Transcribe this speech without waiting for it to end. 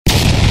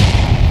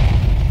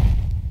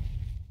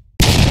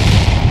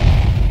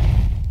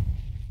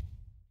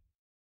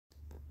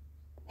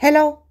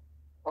Hello,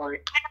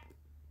 Hi.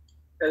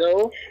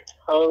 Hello.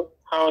 How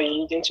are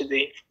you doing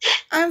today?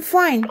 I'm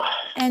fine.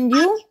 And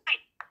you?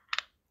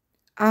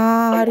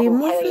 I'm cool. How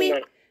Remove are you me, now?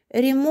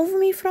 remove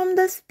me from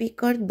the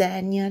speaker,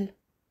 Daniel.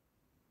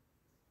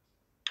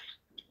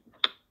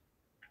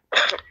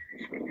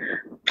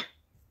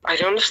 I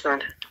don't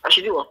understand. I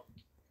should do what?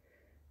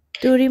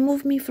 To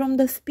remove me from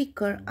the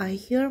speaker, I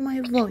hear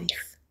my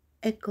voice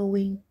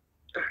echoing.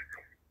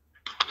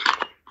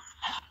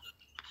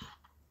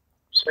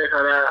 Sorry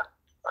for that.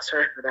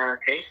 Sorry for that.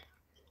 Okay.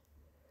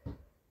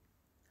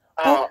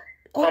 Oh,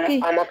 I'm okay.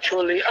 I'm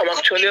actually I'm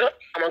actually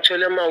I'm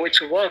actually on my way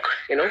to work.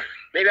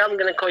 Maybe I'm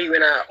gonna call you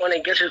when I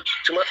get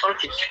to my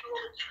office.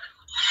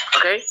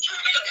 Okay.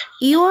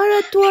 You are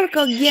at work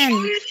again.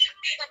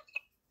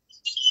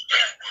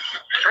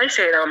 I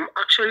said I'm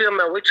actually on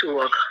my way to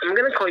work. I'm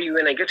gonna call you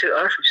when I get to the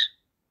office.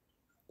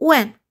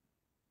 When?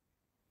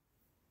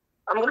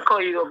 I'm gonna call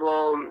you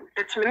about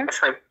 30 minutes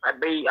time. I'll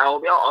be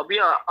on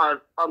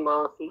my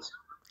office.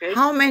 Okay.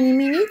 How many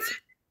minutes?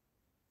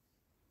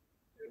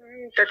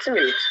 30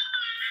 minutes.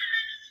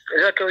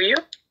 Is that okay with you?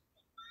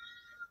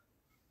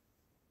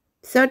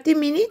 30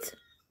 minutes?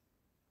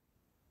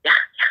 Yeah.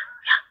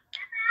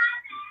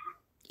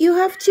 You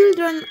have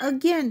children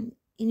again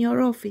in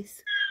your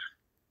office.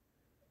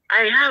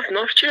 I have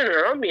no children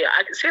around me.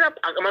 I can say that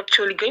I'm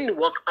actually going to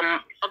work.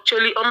 I'm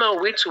actually on my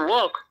way to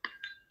work.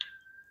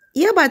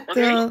 Yeah, but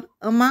Okay.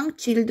 among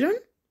children?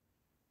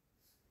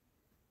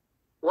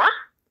 What?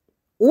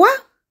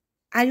 What?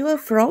 Are you a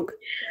frog?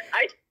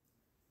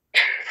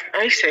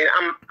 I said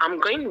I'm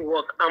going to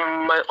work.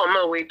 On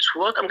my way to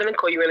work. I'm gonna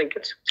call you when I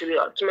get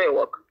to my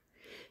work.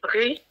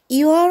 Okay?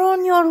 You are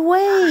on your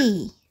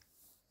way.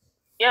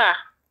 Yeah.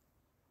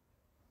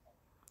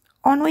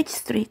 On which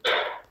street?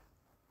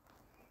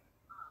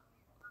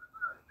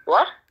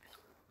 What?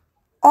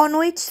 On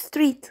which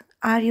street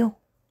are you?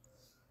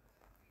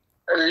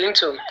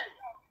 Linton.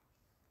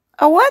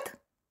 A what?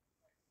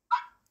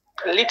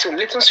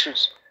 Linton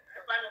Street.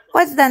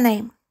 What's the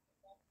name?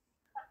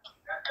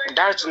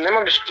 That's the name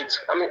of the street.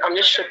 I'm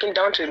just checking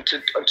down to the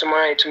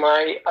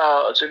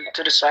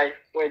side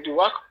where I do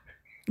work.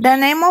 The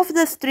name of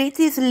the street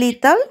is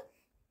Little?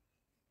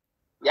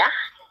 Yeah.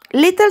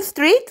 Little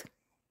Street?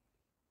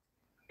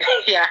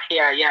 yeah.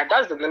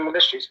 That's the name of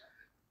the street.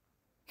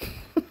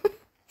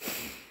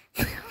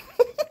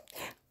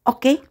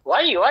 Okay. Why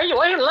are you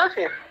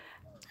laughing?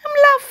 I'm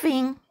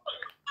laughing.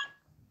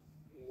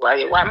 Why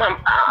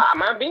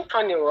am I being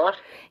funny or what?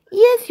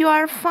 Yes, you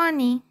are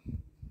funny.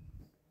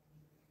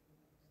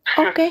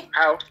 Okay.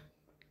 How?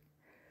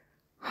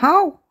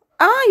 How?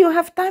 You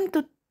have time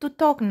to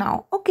talk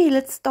now. Okay,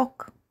 let's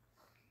talk.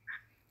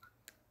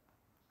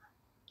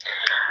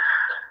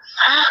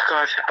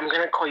 God, I'm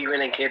gonna call you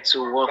when I get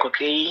to work,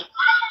 okay?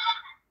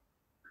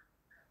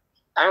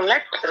 I don't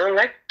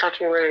like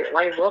talking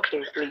while you're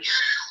working, please.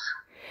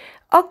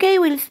 Okay,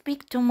 we'll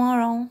speak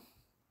tomorrow.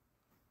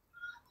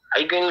 Are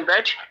you going to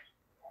bed?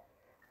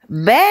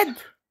 Bed?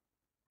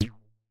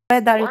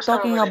 Bed are you What's wrong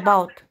talking over there?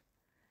 about?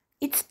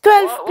 It's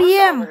 12 What's wrong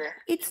p.m. over there?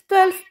 It's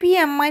 12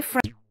 p.m., my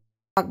friend.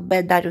 What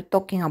bed are you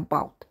talking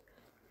about?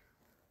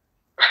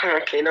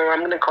 Okay, no, I'm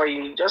gonna call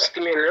you. Just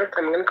give me a look.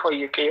 I'm gonna call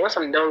you, okay? Once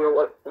I'm done with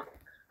what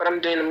I'm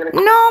doing, I'm gonna call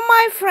you. No,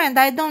 my friend,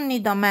 I don't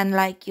need a man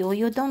like you.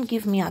 You don't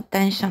give me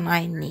attention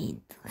I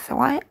need. So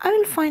I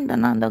will find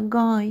another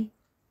guy.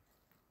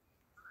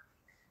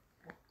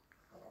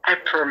 I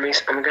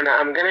promise I'm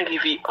gonna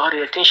give you all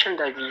the attention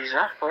that you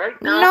deserve,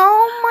 alright?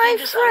 No, my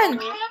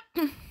friend.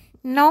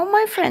 No,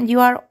 my friend, you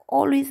are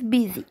always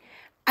busy.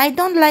 I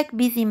don't like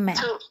busy men.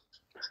 So,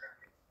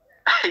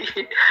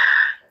 I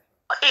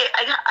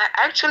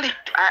actually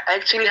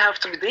have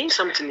to be doing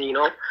something,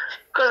 because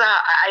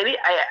I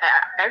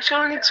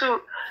actually need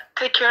to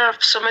take care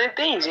of so many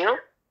things,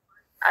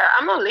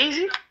 I'm not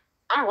lazy.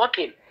 I'm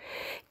working.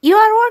 You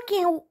are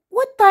working.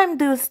 What time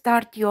do you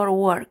start your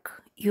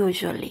work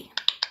usually?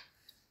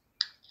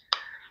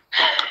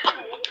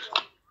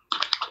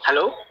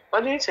 Hello?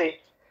 What did you say?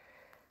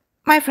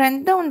 My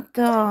friend, don't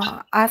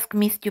ask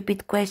me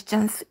stupid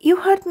questions. You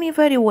heard me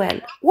very well.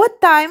 What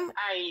time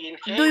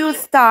do you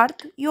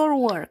start your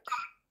work?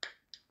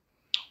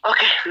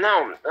 Okay,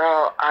 now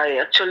I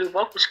actually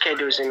work with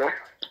schedules,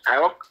 I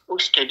work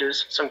with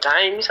schedules.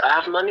 Sometimes I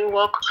have morning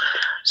work,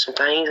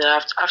 sometimes I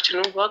have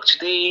afternoon work.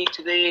 Today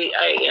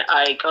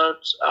I got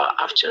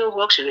afternoon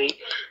work today.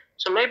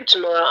 So maybe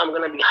tomorrow I'm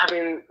gonna be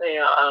having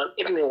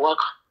evening work.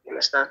 You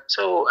understand?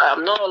 So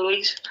I'm not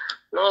always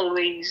gonna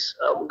be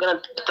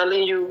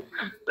telling you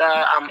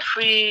that I'm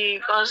free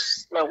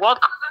because my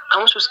work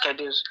comes with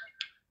schedules.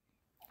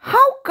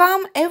 How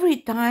come every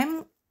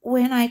time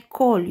when I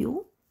call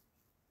you,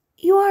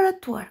 you are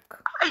at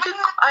work? I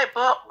didn't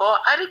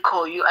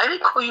call you. But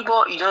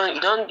you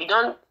don't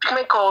pick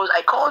my calls.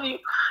 I called you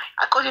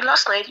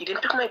last night. You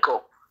didn't pick my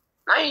call.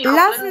 Now you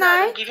Last complain that I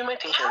night? didn't give you my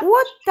attention.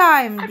 What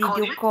time did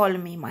you call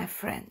me, my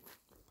friend?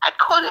 I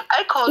called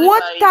you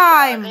What by,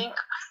 time? I think,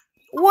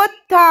 What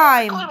I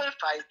time? called you by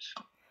 5.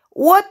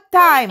 What I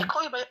time?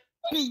 called you by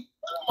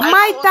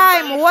My called you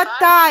time. by What 5.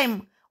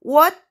 time?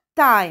 What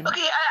time?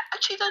 Okay, I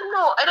actually don't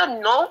know. I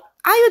don't know.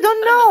 Ah, you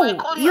don't I don't know. I know.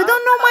 called You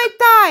don't know my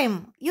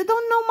time. You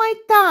don't know my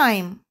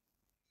time.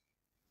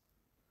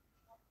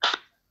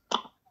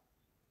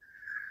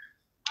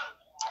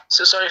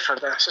 So sorry for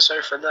that. So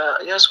sorry for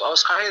that. Yes, I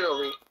was carried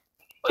away.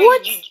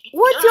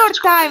 What's your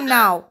time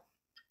now?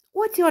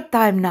 What's your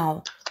time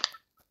now?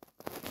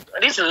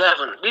 This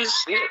 11.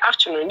 This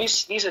afternoon.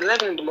 This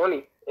 11 in the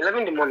morning. 11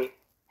 in the morning.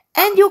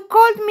 And you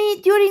called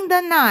me during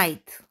the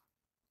night.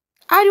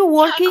 Are you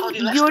working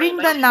during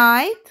the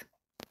night?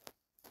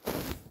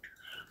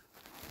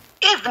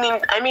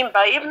 Evening. I mean,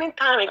 by evening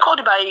time. I called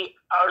you by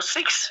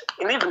 6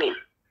 in the evening.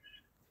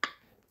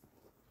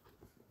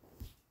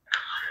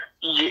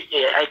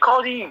 Yeah, I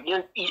called you.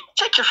 You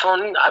check your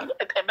phone. I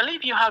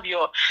believe you have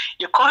your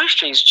call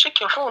histories.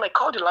 Check your phone. I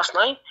called you last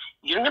night.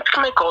 You didn't pick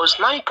my calls.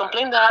 Now you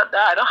complain that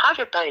I don't have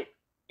your time.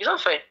 It's not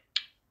fair.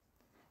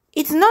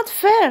 It's not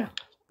fair.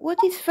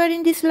 What is fair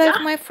in this life,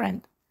 my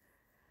friend?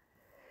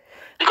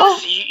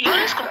 Because you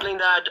always complain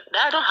that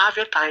I don't have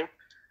your time,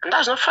 and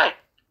that's not fair.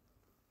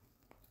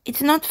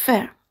 It's not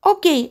fair.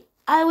 Okay,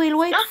 I will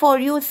wait for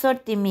you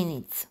 30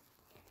 minutes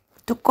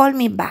to call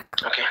me back.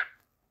 Okay.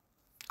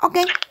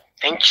 Okay.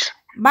 Thanks.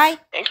 Bye.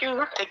 Thank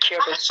you. Take care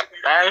of yourself.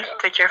 Bye.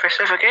 Take care of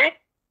yourself, okay?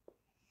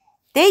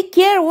 Take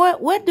care?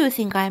 Where do you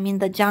think I'm in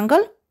the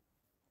jungle?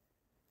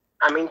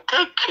 I mean,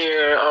 take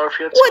care of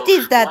yourself. What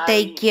is that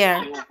take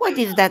care? What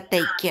is that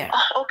take care?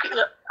 Oh, okay,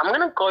 I'm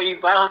gonna call you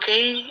back,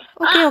 okay?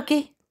 Okay,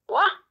 okay.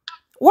 What?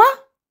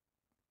 What?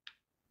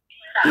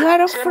 You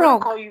are a frog. I'm gonna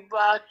call you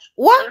back.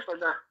 What?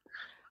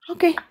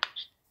 Okay.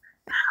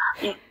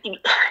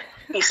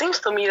 It seems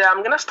to me that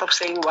I'm gonna stop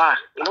saying what,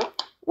 you know?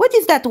 What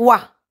is that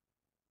what?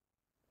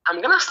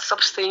 I'm gonna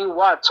stop saying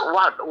what.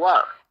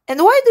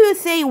 And why do you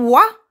say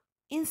what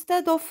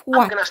instead of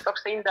what? I'm gonna stop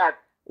saying that.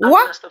 What?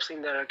 I'm gonna stop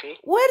saying that, okay?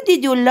 Where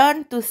did you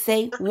learn to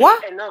say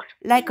what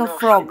like a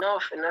frog?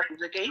 Enough,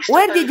 okay?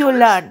 Where did you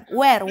learn?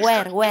 Where?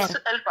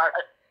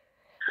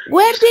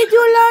 Where did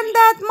you learn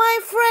that, my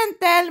friend?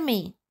 Tell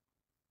me.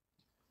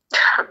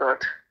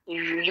 God,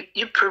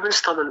 you proven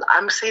stubborn.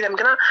 I'm saying I'm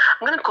gonna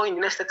call you in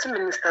the next 30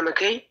 minutes time,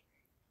 okay?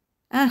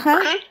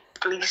 Okay,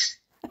 please.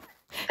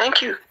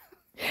 Thank you.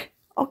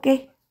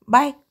 Okay,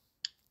 bye.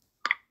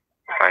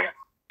 Bye.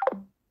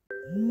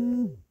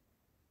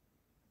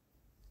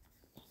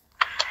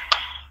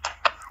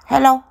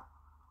 Hello.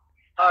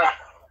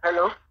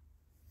 Hello.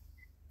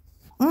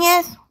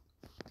 Yes.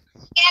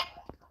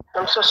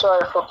 I'm so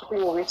sorry for keeping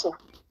you waiting.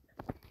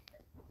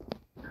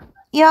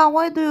 Yeah,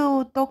 why do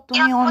you talk to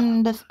me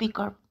on the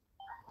speaker?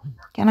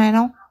 Can I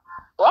know?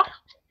 What?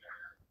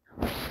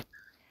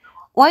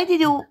 Why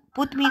did you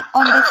put me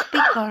on the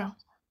speaker?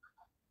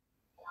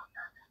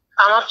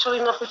 I'm actually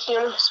not putting you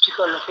on the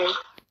speaker, okay?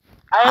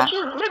 I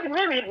actually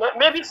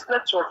maybe it's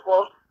not your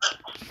fault.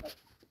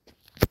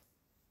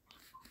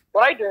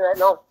 What are you doing right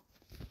now?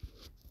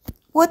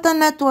 What a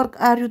network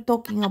are you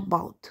talking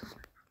about?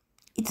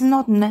 It's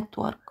not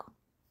network.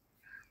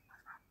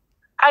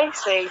 I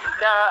say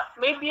that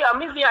maybe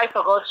I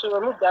forgot to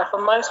remove that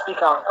from my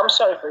speaker. I'm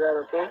sorry for that,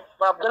 okay?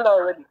 But I've done that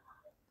already.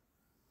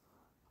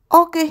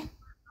 Okay.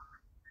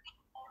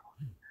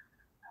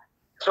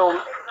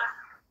 So,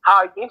 how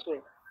are you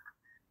doing?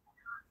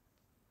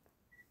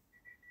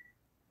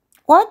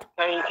 What?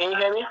 Can you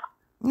hear me?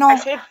 No. I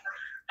said,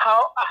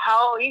 how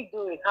are you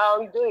doing? How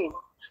are you doing?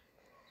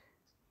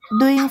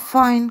 Doing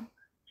fine.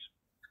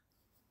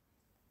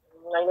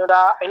 I know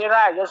that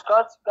I just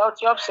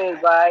got you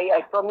upset, but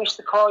I promised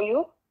to call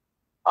you.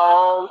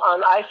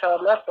 And I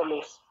failed my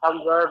promise.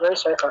 I'm very, very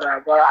sorry for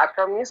that. But I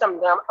promise I'm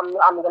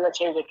gonna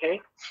change,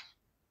 okay?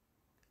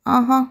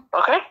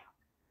 Okay?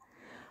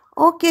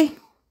 Okay.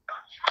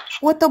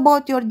 What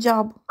about your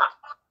job?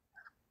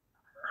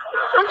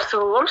 I'm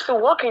still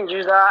working,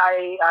 just that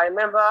I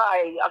remember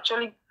I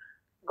actually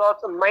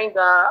got a mind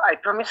that I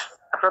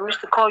promised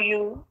to call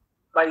you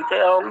by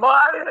the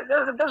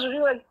but that's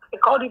really I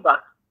called you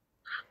back.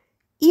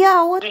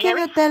 Yeah, what can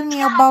you tell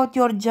me about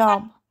your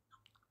job?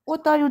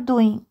 What are you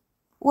doing?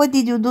 What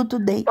did you do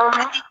today?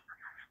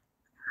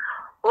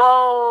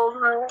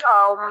 Well,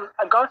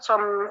 I got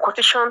some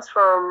quotations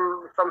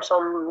from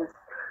some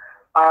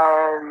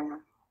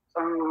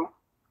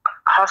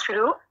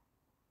hospital.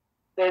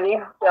 They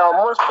need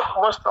most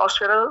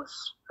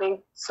hospitals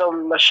need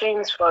some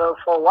machines for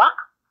work.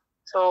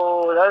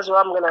 So that's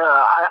what I'm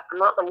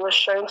not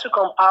trying to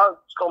compile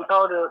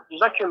the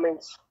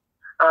documents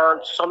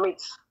and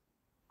submit.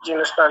 Do you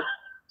understand?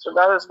 So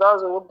that's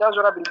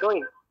what I've been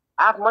doing.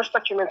 I have much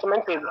documents on my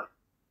table.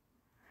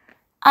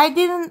 I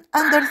didn't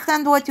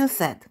understand what you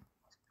said.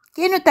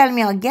 Can you tell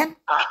me again?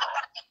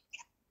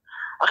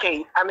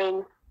 Okay, I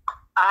mean,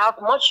 I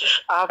have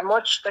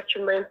much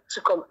document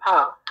to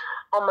compile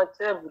on my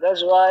table.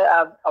 That's why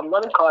I'm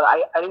not in call.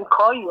 I didn't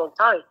call you on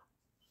time.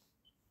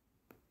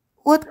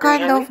 What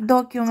kind of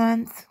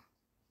documents?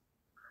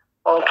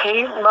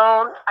 Okay,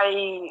 now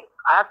I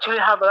actually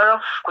have a lot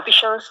of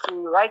quotations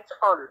to write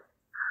on.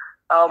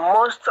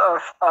 Most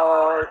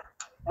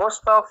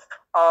of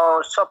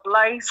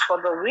supplies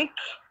for the week,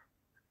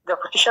 the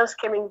petitions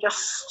came in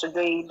just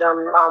today.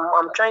 Then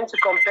I'm trying to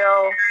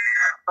compile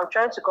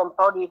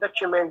the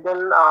document.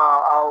 Then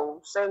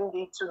I'll send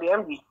it to the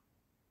MD.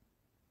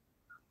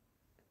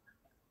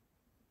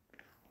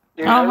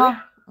 Do you hear me?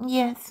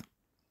 Yes.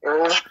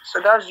 So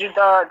that's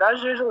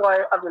the reason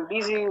why I've been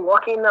busy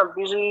working. I'm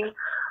busy.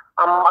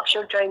 I'm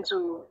actually trying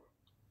to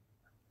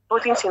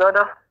put things in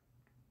order.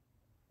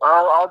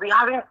 We'll be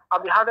having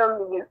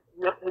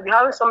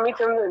some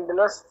meeting in the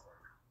next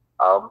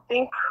I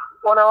think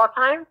 1 hour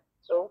time.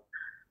 So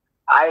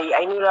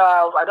I need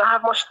I don't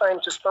have much time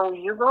to spend with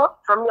you, but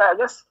from me I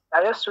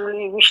just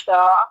really wish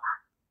that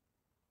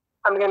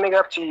I'm gonna make it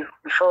up to you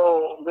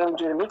before going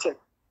to the meeting.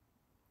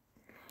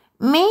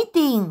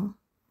 Meeting.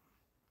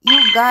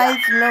 You guys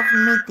love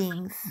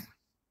meetings.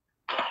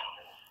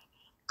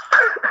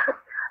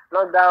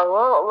 Not that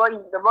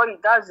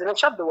that's the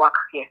nature of the work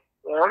here,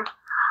 you know.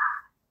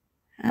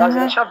 That's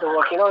the nature of the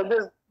work, you know.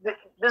 This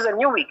is a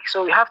new week,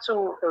 so we have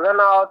to run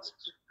out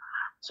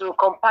to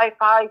compile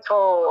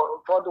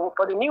for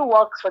the new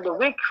works for the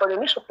week, for the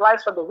new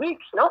supplies for the week,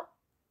 you know.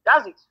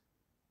 That's it.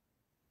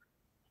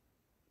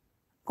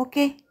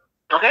 Okay.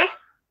 Okay.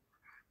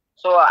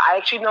 So I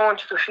actually don't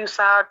want you to feel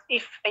sad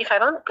if I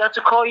don't get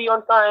to call you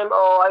on time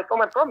or I forgot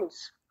my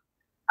promise.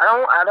 I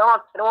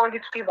don't want you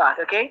to feel bad,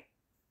 okay?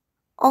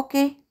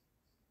 Okay.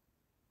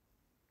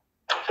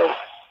 So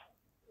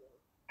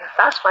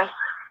that's fine.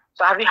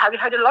 So have you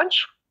had your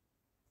lunch?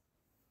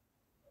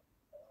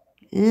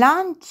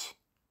 Lunch?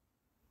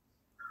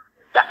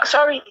 Yeah,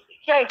 sorry.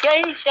 Here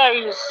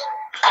is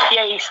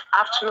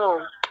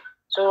afternoon.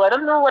 So I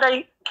don't know what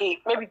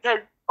maybe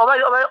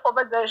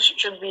over there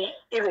should be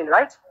evening,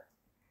 right?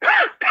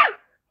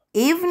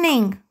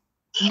 Evening.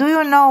 Do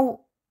you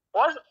know?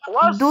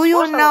 Do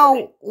you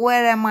know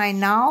where am I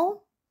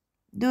now?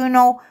 Do you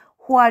know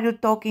who are you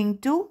talking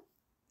to?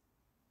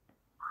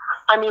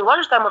 I mean, what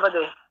is time over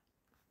there?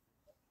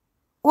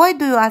 Why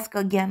do you ask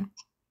again?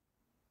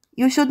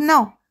 You should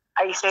know.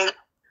 I said,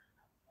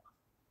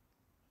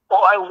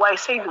 I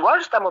said,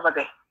 what is time over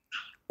there?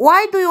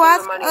 Why do you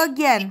ask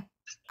again?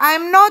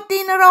 I'm not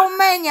in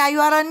Romania. You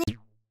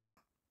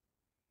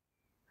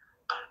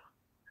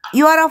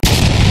are a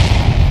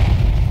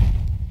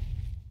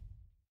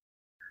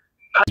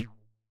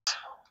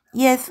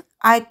Yes,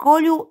 I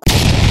call you.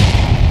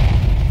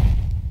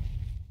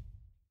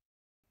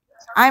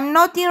 I'm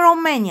not in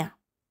Romania.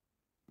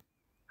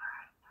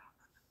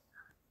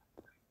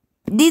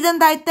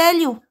 Didn't I tell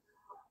you?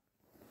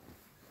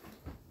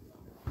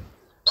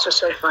 So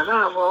sorry for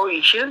that. Well,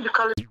 you shouldn't be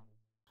calling.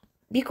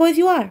 Because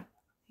you are.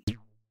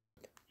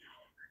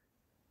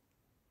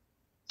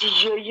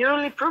 You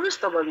really promised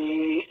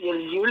somebody.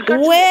 You will get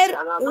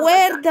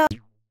where the...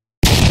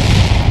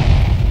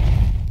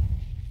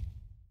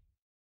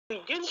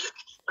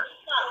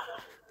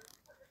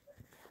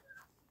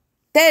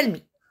 Tell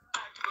me.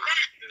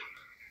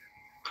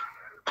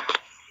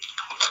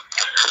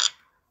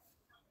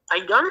 Are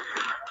you done?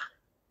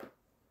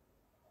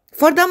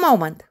 For the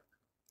moment.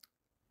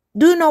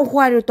 Do you know who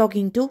are you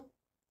talking to?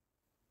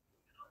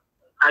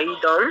 Are you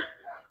done?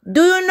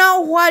 Do you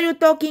know who are you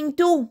talking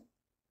to?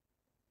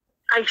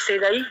 I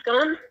said, are you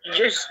done?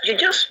 You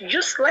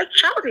just like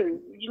shouting.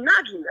 You're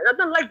nagging. I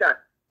don't like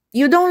that.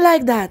 You don't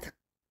like that.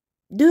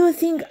 Do you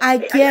think I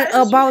care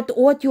about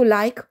what you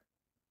like?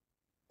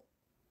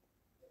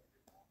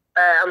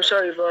 I'm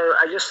sorry, but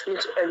I just need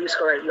to end this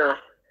call right now,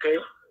 okay?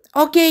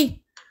 Okay.